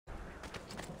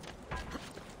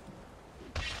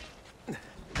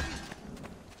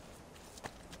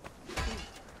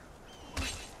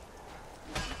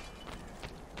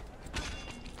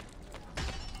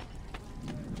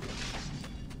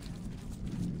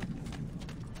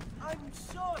I'm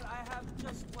sure I have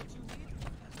just what you need.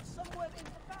 Somewhere in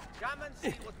the back. Come and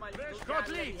see what my little Scott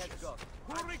guy Leach, has got.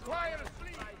 who requires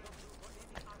fleet?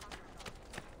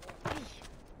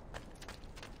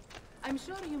 I'm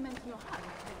sure you meant no harm.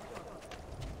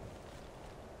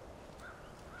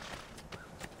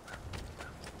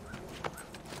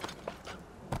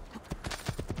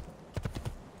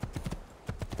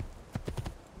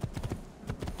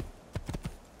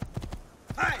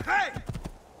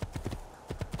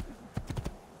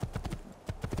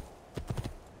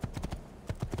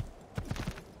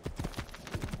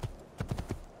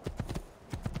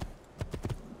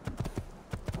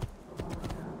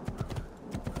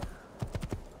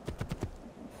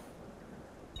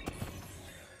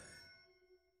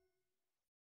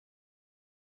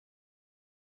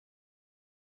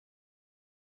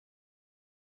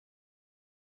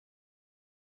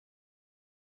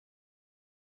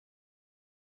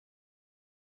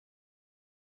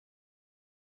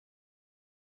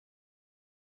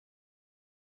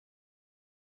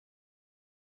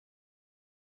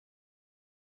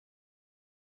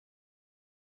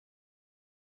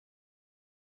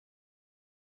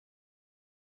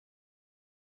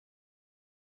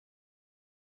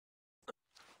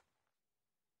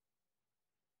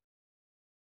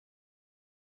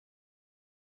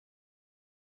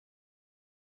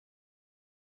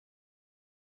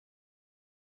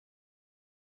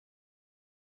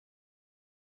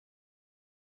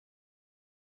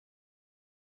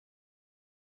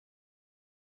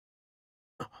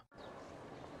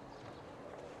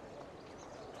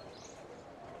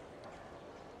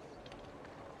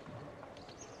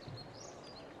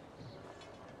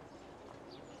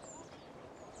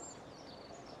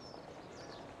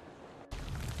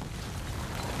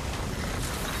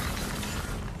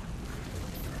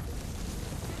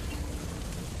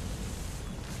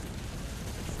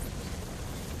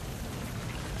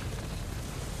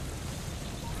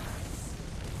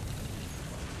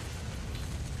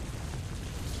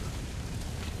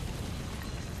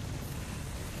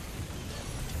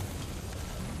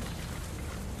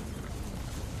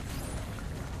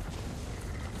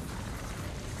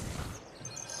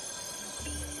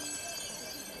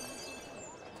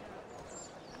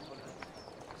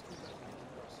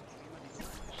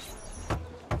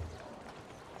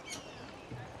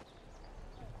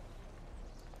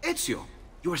 Ezio,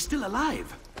 you are still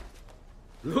alive.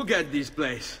 Look at this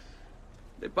place.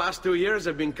 The past 2 years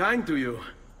have been kind to you.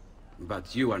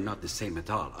 But you are not the same at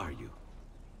all, are you?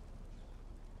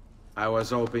 I was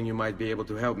hoping you might be able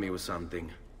to help me with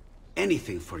something.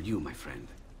 Anything for you, my friend.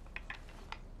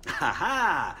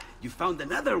 Ha-ha! You found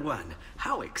another one!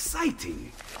 How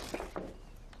exciting!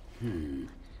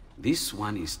 This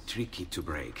one is tricky to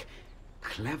break.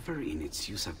 Clever in its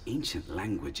use of ancient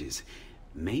languages.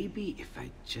 Maybe if I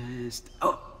just...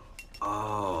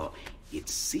 Oh, it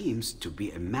seems to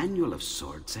be a manual of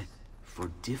sorts for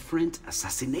different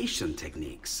assassination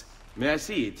techniques. May I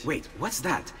see it? Wait, what's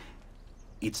that?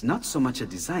 It's not so much a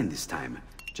design this time,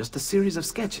 just a series of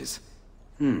sketches.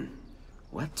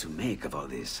 What to make of all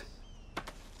this?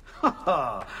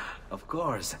 Of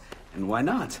course, and why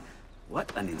not?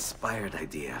 What an inspired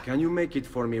idea. Can you make it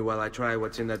for me while I try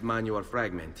what's in that manual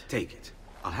fragment? Take it.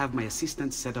 I'll have my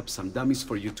assistant set up some dummies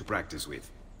for you to practice with.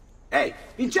 Hey,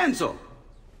 Vincenzo!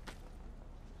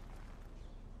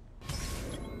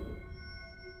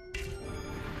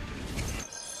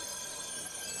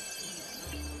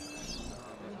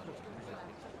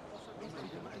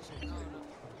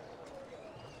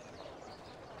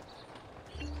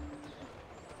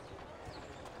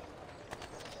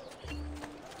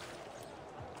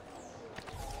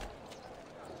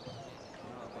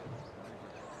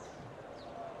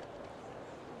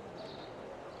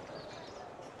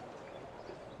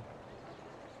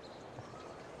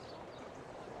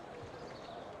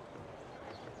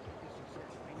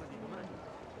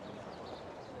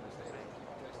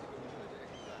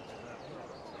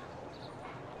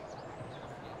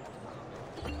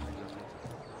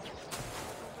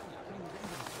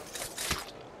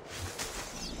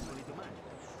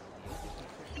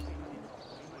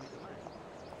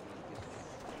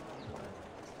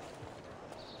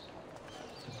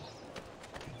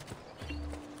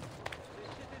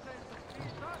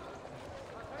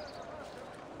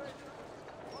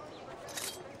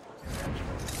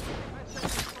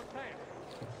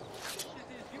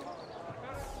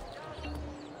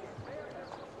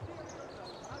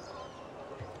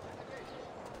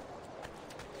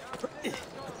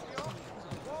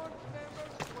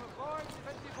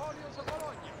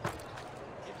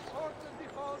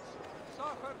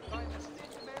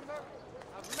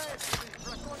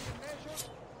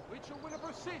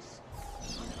 insist.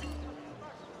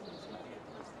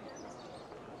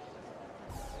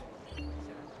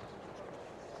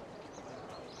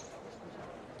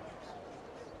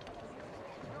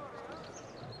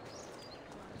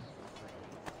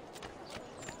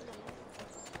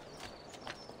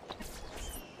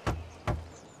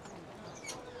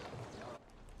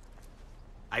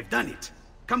 I've done it.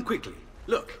 Come quickly.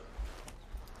 Look.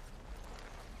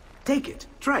 Take it.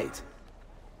 Try it.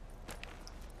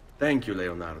 Thank you,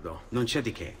 Leonardo. Non c'è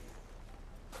di che.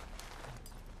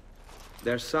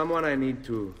 There's someone I need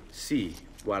to see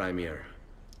while I'm here.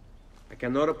 I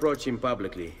cannot approach him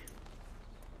publicly.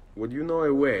 Would you know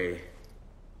a way?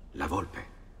 La Volpe.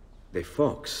 The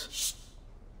fox. Shh.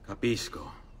 Capisco.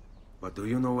 But do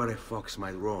you know where a fox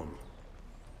might roam?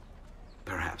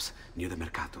 Perhaps near the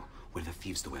mercato, where the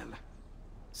thieves dwell.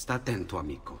 Sta attento,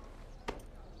 amico.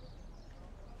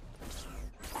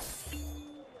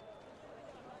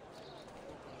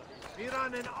 We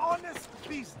run an honest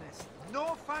business.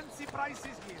 No fancy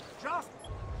prices here. Just...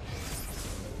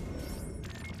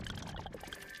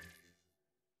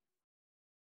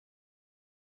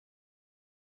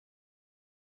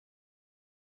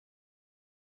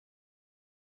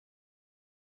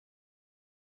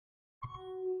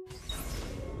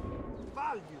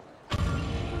 value.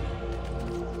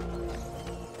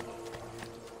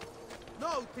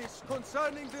 Notice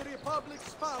concerning the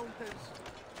Republic's fountains.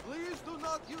 Please do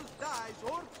not use dyes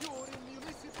or fuel in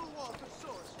municipal water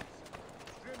sources.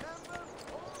 Remember,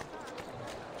 all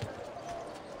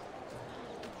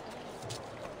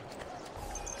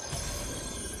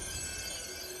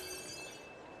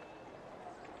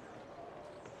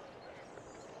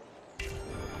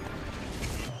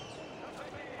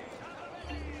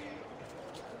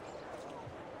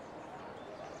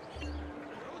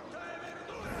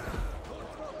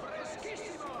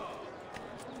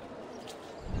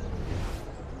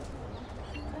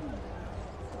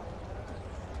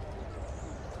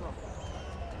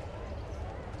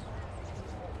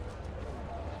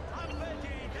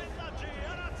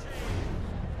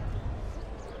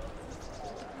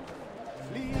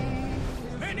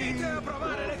Venite a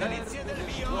provare le delizie del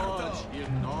mio orto!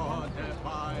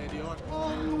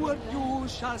 Onward you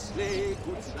shall slay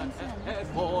goods and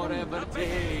forever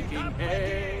taking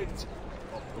heads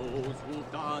of those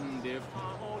who've done their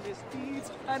foulest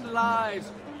deeds and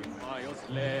lives impious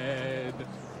led.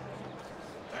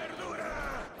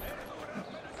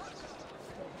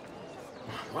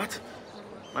 What?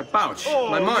 My pouch. Oh,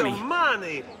 my money. your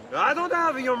money! I don't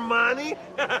have your money!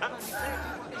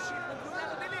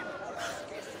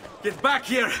 Get back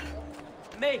here!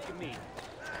 Make me.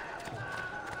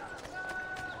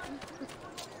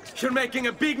 You're making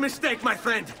a big mistake, my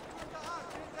friend!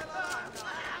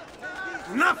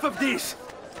 Enough of this!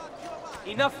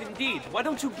 Enough indeed. Why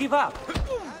don't you give up?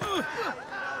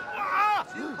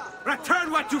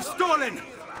 Return what you've stolen!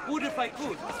 Would if I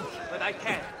could, but I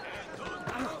can't.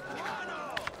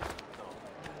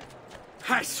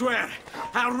 I swear,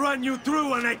 I'll run you through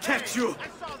when I catch you! I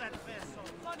saw that vessel.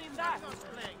 Money in that was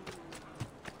playing.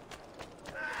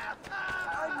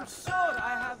 I'm sure I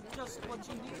have just what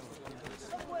you need.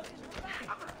 Somewhere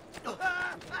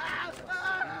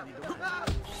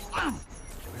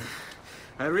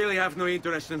I really have no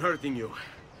interest in hurting you.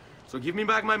 So give me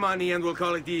back my money and we'll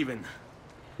call it even.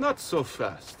 Not so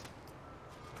fast.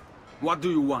 What do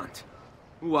you want?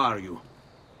 Who are you?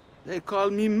 They call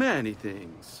me many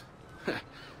things.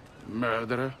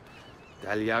 Murderer,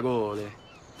 tagliagole,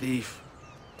 thief.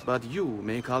 But you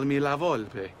may call me La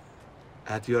Volpe.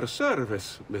 At your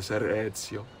service, Messer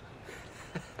Ezio.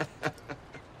 How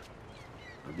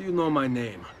do you know my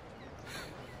name?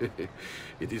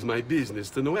 It is my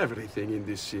business to know everything in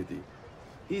this city.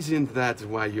 Isn't that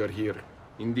why you're here?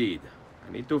 Indeed.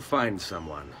 I need to find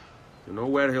someone. To know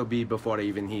where he'll be before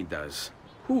even he does.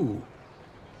 Who?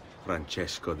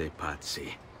 Francesco de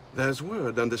Pazzi. There's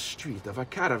word on the street of a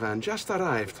caravan just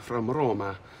arrived from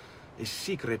Roma. A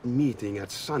secret meeting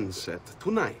at sunset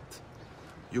tonight.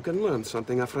 You can learn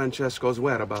something of Francesco's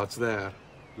whereabouts there.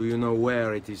 Do you know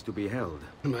where it is to be held?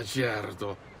 Ma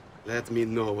certo. Let me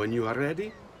know when you are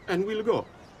ready, and we'll go.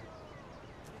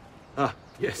 Ah,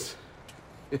 yes.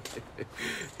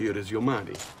 Here is your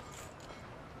money.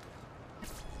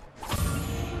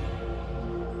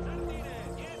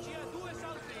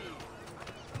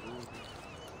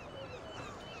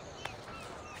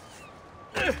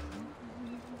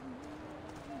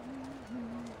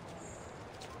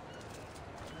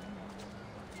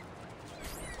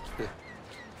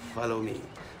 Follow me.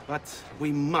 But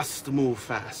we must move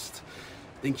fast.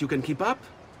 Think you can keep up?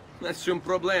 Nessun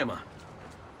problema.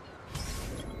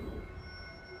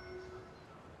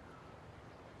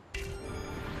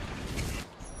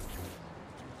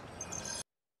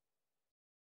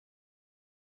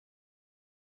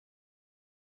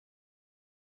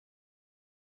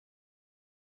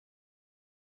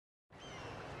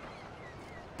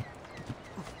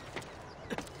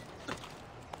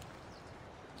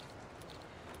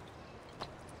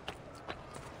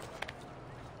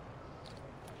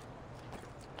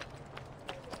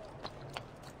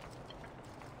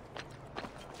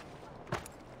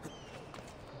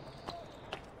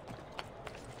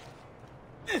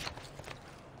 I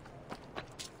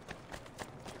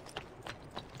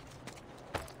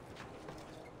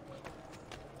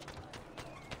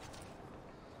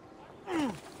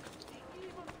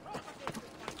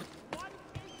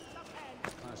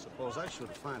suppose I should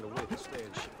find a way to stay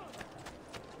in shape.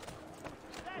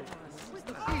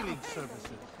 Healing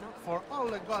services for all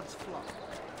the gods' flock.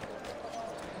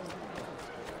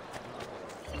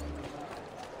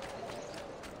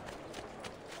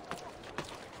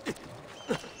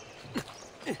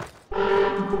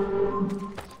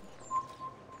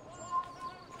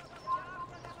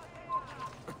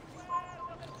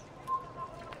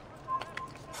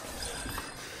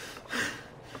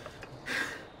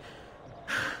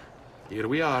 Here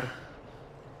we are.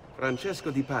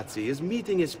 Francesco Di Pazzi is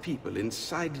meeting his people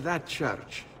inside that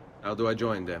church. How do I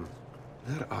join them?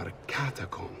 There are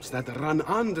catacombs that run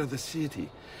under the city.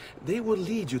 They will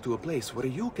lead you to a place where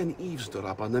you can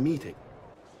eavesdrop on the meeting.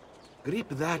 Grip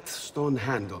that stone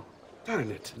handle.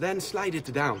 Turn it, then slide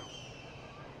it down.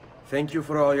 Thank you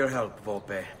for all your help,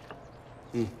 Volpe.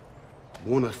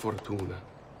 Buona fortuna.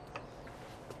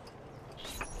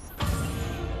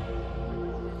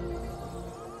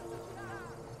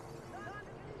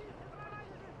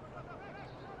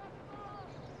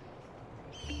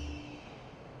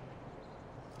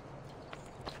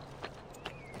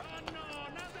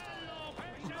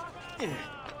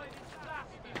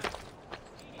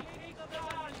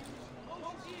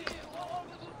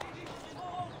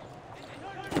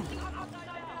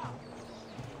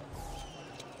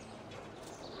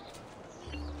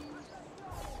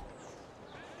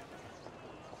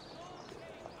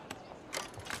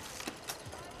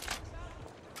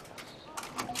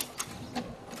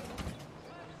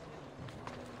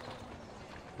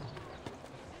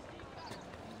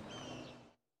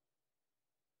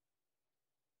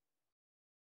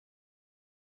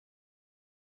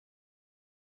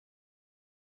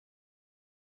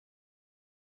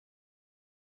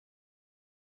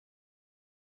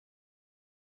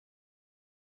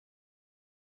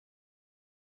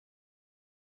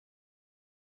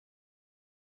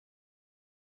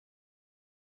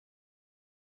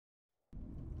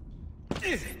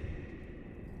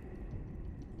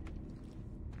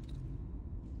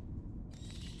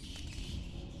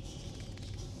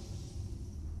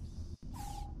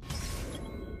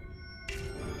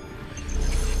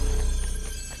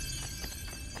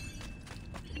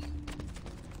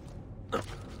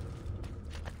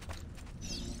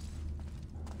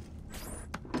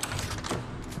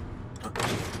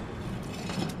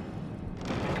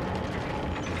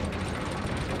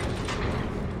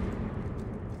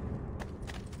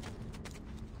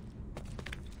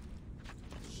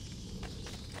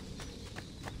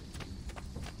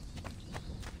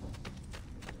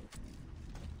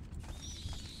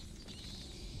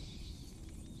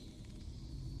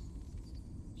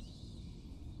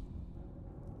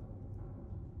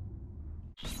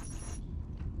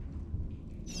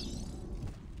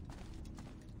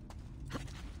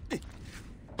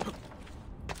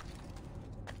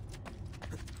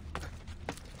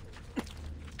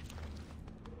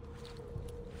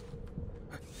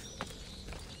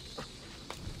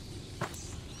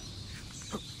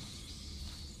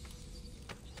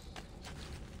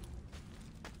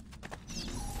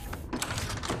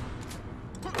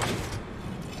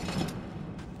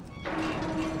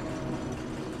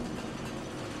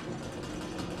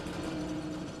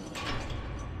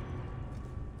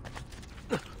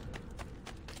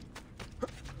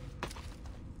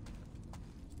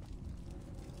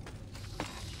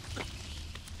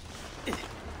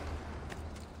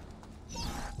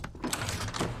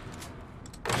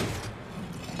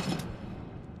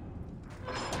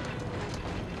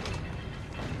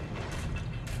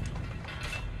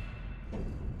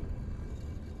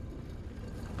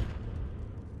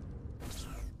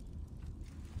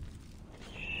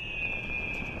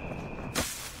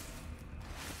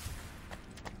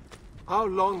 How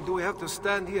long do we have to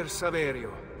stand here,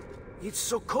 Saverio? It's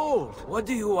so cold. What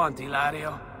do you want,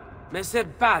 Hilario? Mr.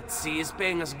 Pazzi is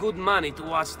paying us good money to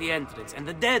watch the entrance, and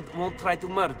the dead won't try to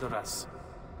murder us.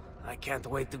 I can't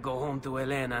wait to go home to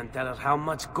Elena and tell her how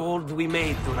much gold we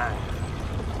made tonight.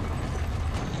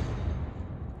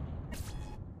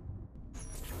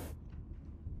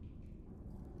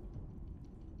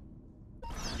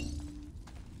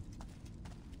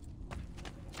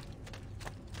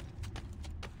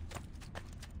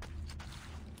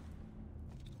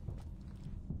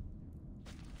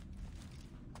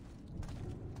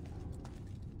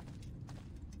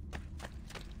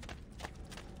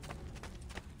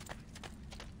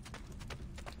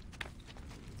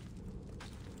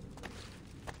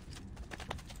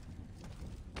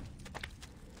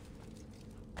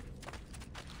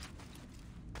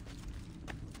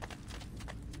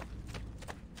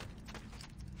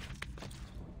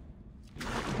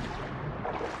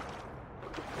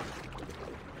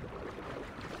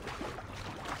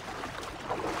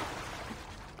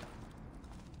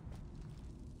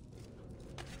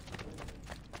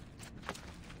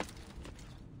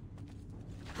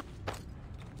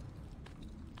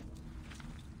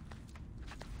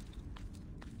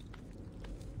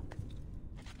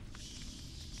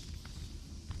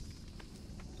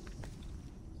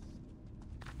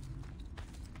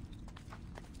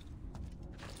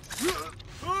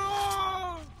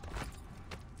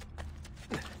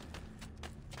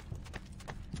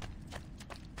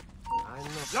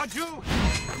 got you!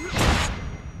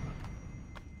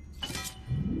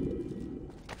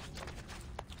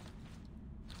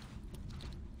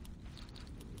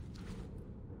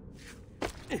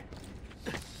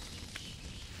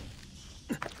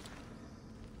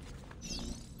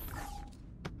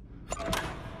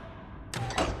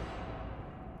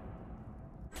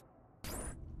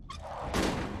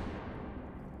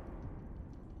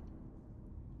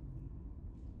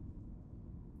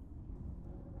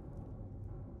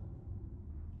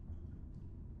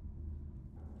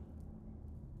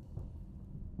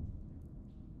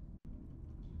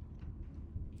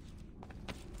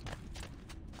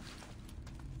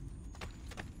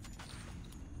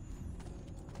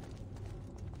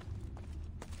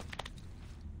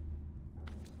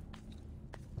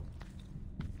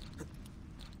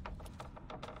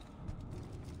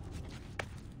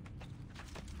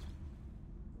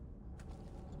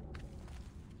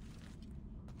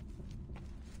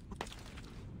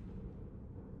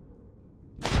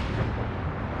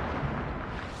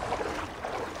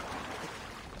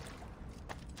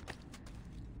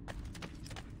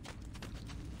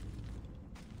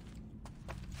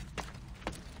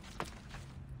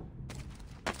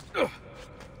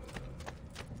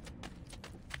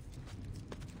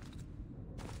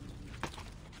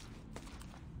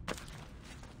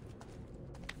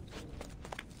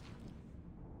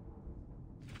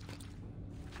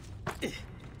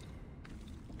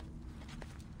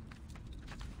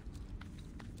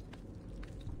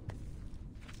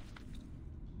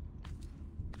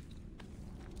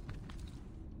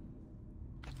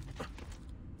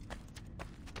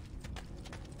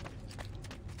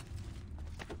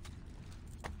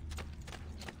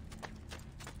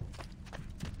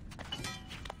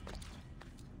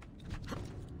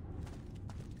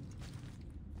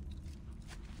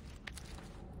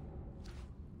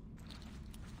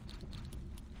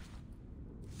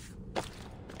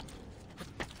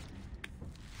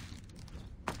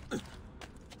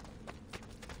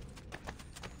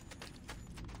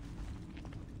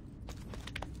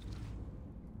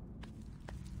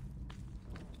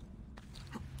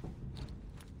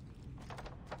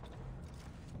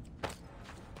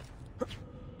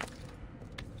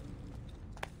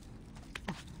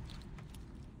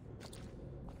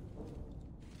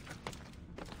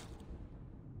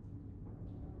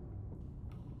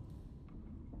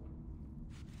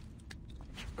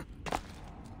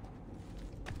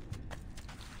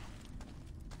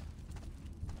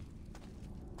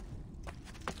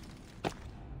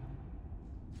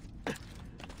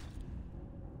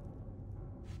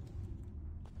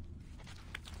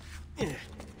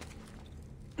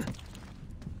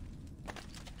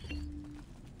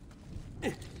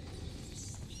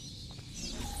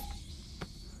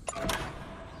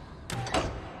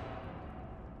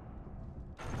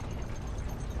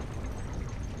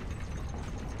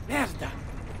 Merda!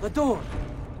 The door!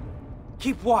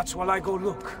 Keep watch while I go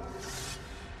look.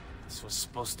 This was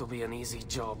supposed to be an easy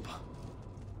job.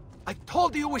 I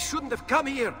told you we shouldn't have come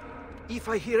here. If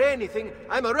I hear anything,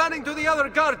 I'm running to the other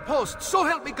guard post, so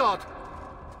help me God!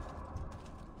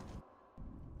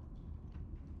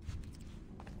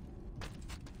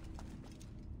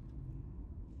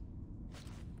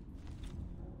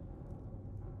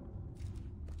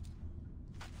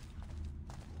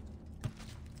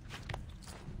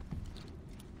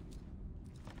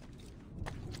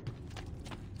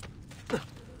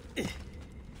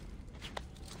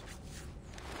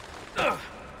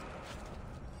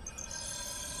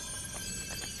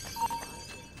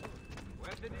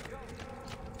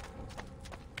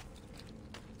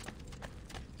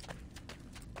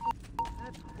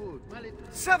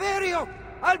 Saverio!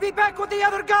 I'll be back with the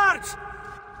other guards!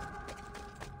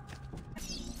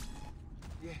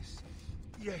 Yes,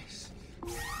 yes.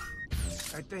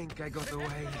 I think I got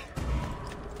away.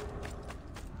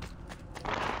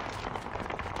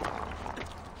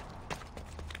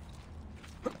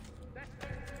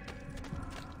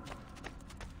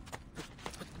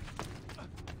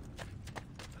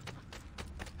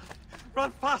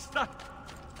 Run faster!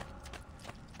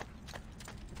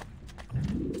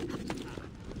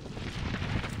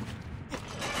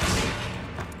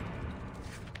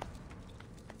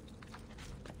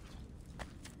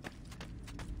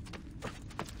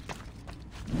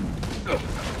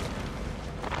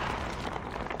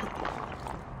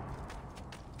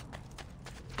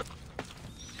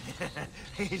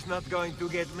 He's not going to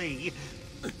get me.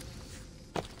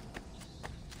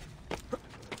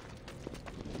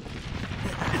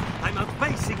 I'm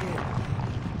outpacing him.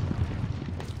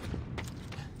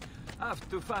 I have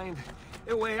to find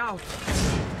a way out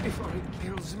before he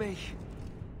kills me.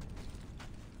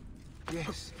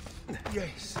 Yes.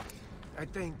 Yes. I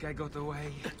think I got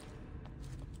away.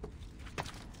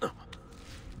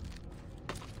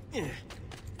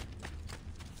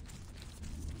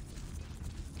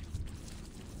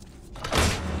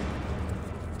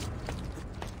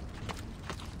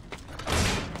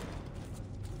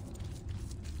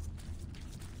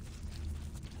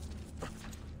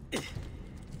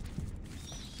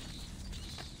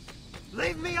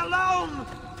 Leave me alone!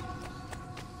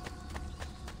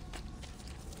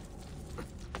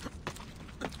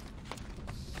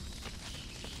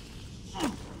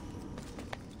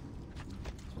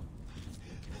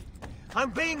 I'm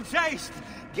being chased!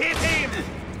 Get him!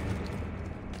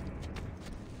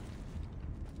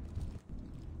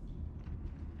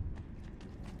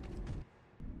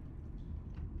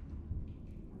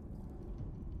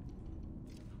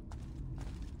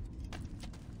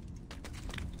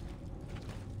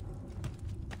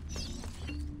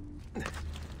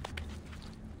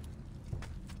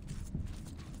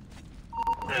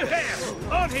 There!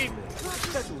 On him!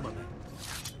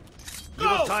 You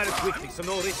will tire quickly, so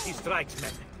no risky strikes,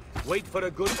 men. Wait for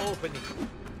a good opening.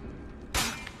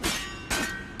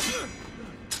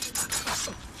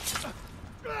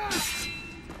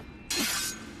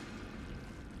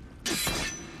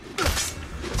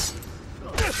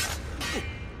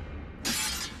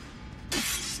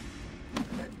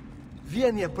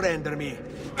 Vieni a prendermi!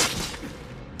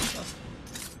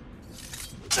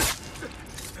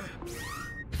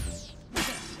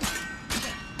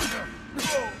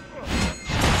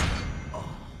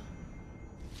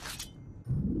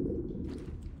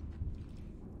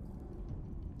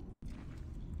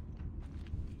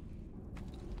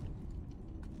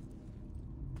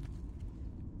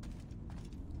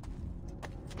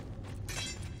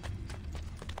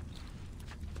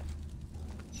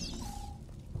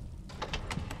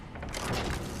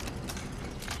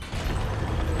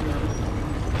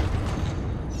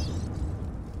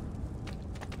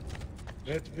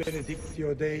 Et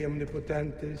benedictio Dei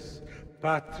omnipotentis,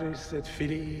 Patris et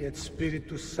Filii et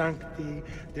Spiritus Sancti,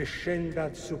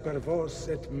 descendat super vos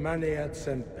et maneat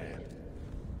semper.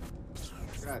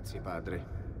 Grazie, Padre.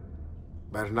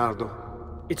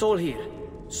 Bernardo? It's all here.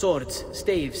 Swords,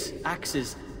 staves,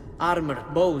 axes, armor,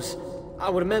 bows.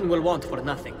 Our men will want for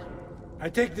nothing. I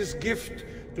take this gift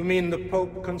to mean the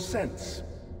Pope consents.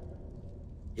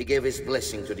 He gave his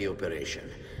blessing to the operation.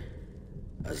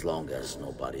 As long as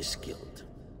nobody's killed.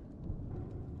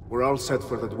 We're all set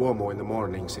for the Duomo in the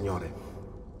morning, Signore.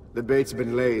 The bait's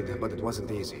been laid, but it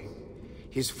wasn't easy.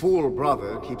 His fool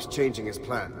brother keeps changing his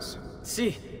plans.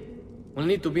 See, we'll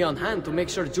need to be on hand to make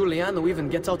sure Giuliano even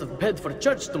gets out of bed for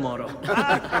church tomorrow.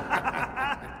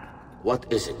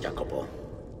 What is it, Jacopo?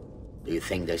 Do you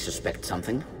think they suspect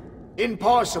something?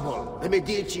 Impossible! The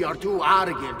Medici are too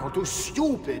arrogant or too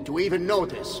stupid to even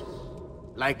notice.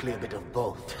 Likely a bit of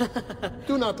both.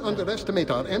 Do not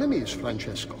underestimate our enemies,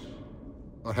 Francesco.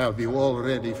 Or have you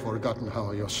already forgotten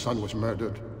how your son was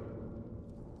murdered?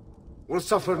 We'll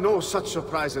suffer no such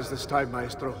surprises this time,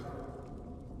 Maestro.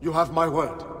 You have my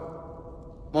word.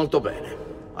 Molto bene.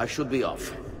 I should be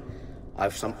off.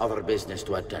 I've some other business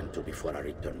to attend to before I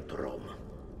return to Rome.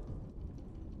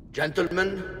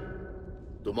 Gentlemen,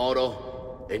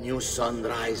 tomorrow a new sun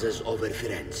rises over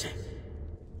Firenze.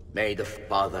 May the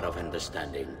Father of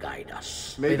Understanding guide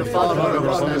us. May the Father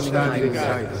of Understanding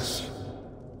guide us.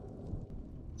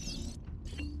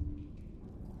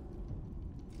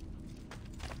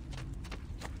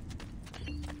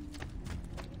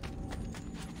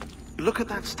 Look at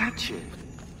that statue.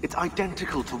 It's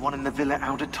identical to one in the Villa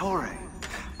Auditore.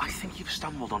 I think you've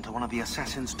stumbled onto one of the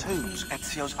assassin's tombs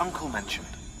Ezio's uncle mentioned.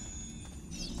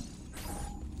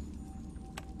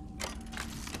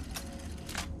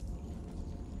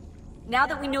 Now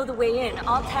that we know the way in,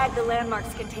 I'll tag the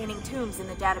landmarks containing tombs in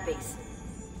the database.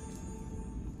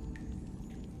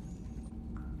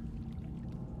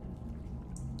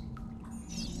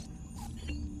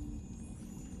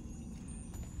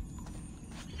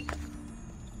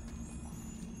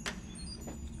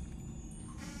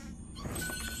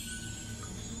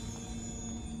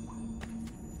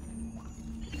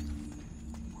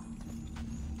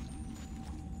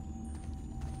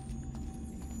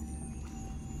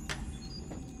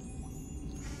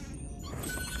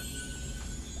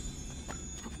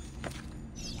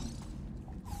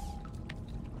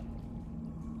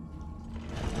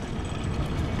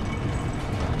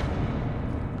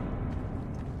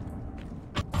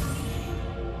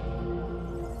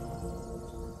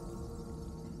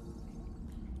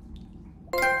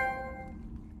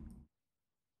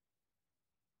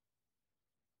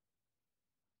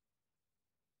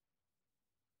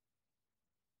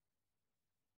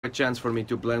 A chance for me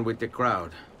to blend with the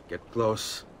crowd, get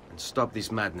close, and stop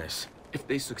this madness. If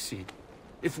they succeed,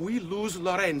 if we lose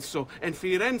Lorenzo and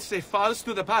Firenze falls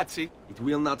to the Pazzi... It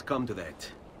will not come to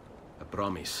that. I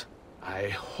promise. I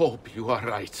hope you are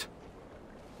right.